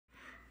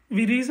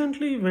We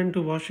recently went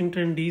to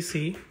Washington,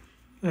 D.C.,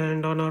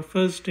 and on our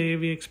first day,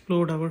 we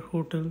explored our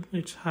hotel.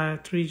 It's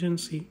Hyatt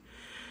Regency.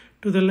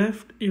 To the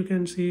left, you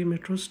can see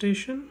metro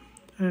station,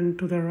 and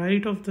to the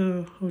right of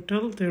the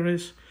hotel, there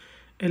is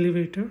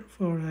elevator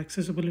for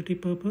accessibility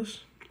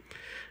purpose.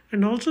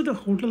 And also, the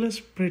hotel is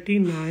pretty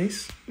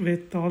nice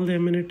with all the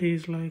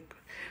amenities. Like,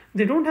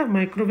 they don't have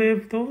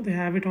microwave though. They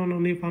have it on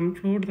only one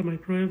floor. The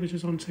microwave, which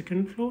is on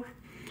second floor.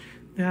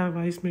 They have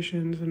ice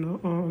machines and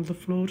all the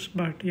floors,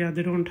 but yeah,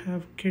 they don't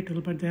have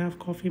kettle, but they have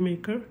coffee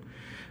maker,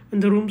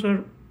 and the rooms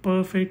are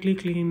perfectly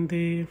clean.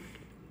 The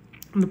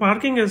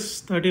parking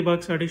is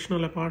 $30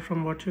 additional apart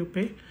from what you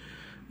pay,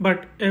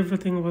 but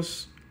everything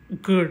was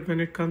good when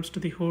it comes to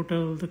the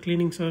hotel, the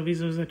cleaning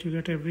services that you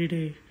get every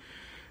day.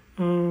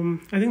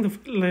 I think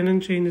the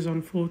linen change is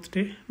on fourth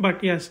day,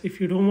 but yes,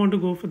 if you don't want to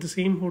go for the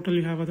same hotel,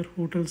 you have other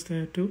hotels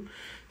there too.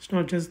 It's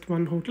not just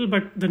one hotel,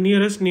 but the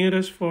nearest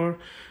for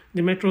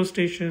the metro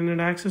station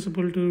and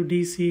accessible to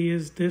DC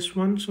is this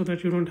one, so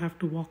that you don't have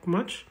to walk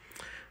much.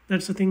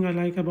 That's the thing I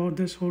like about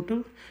this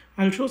hotel.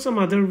 I'll show some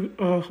other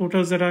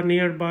hotels that are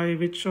nearby,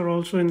 which are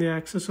also in the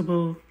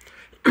accessible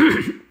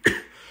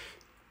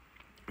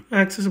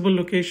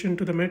location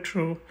to the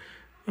metro.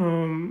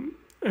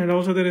 And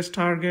also there is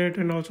Target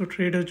and also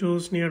Trader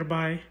Joe's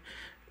nearby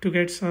to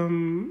get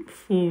some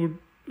food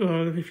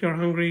if you're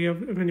hungry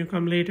when you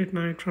come late at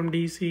night from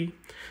DC,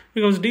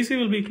 because DC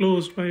will be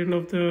closed by end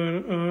of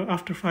the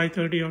after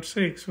 5:30 or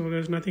 6, so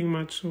there's nothing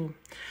much. So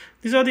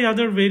these are the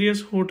other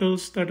various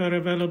hotels that are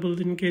available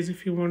in case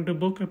if you want to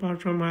book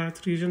apart from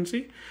Hyatt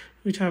Regency,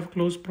 which have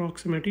close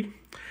proximity.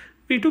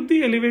 We took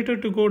the elevator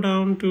to go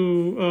down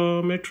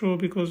to metro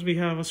because we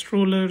have a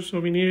stroller, so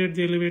we needed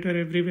the elevator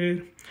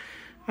everywhere.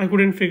 I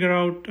couldn't figure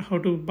out how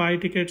to buy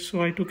tickets,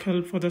 so I took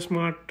help for the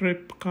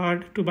Smartrip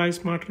card to buy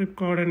Smartrip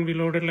card, and we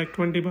loaded like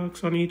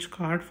 $20 on each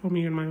card for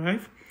me and my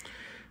wife.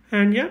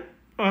 And yeah,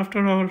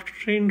 after our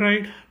train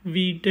ride,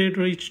 we did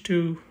reach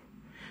to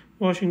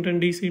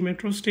Washington DC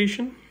metro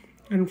station,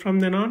 and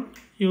from then on,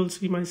 you'll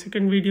see my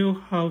second video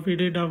how we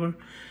did our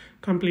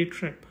complete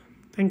trip.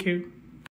 Thank you.